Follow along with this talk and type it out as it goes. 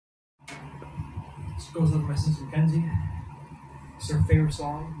goes out to my sister Kenzie. It's her favorite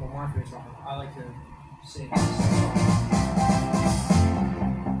song. Well, my favorite song. I like to sing.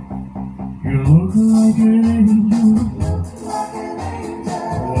 You look like an angel,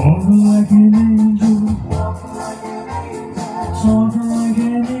 walk like an angel, talk like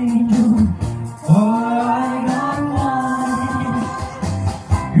an angel. All I got life.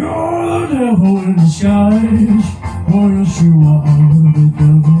 You're the devil in disguise. Oh, yes, you are the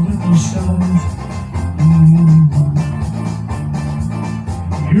devil in disguise.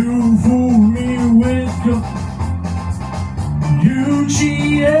 You fooled me with your, you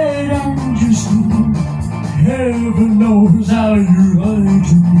cheated and you stole. Heaven knows how you lied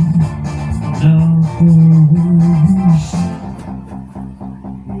to me. Now for you see,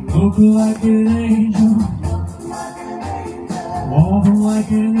 you look like an angel, walk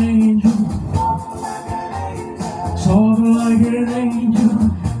like an angel, talk like an angel,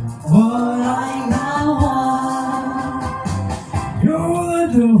 but I got one. You're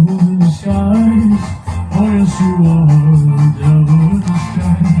the devil in disguise. Oh, yes, you are the devil in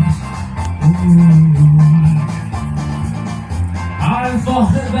disguise. I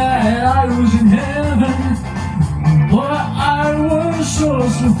thought that I was in heaven, but I was so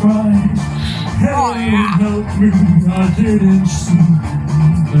surprised. Heaven help me, I didn't see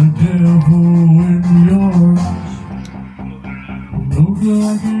the devil in your eyes. Look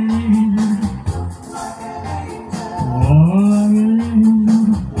like an angel, walk like an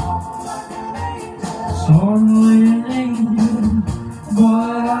angel, talk like an angel,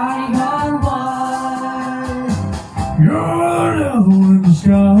 but I got one. You're the devil in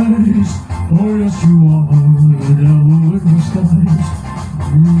disguise. Oh, yes, you are the devil in disguise.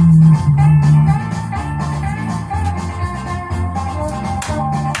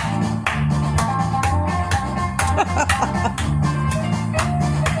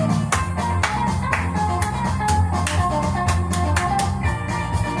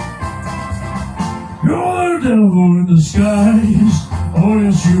 You're the devil in disguise. Oh,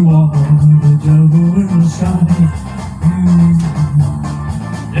 yes, you are the devil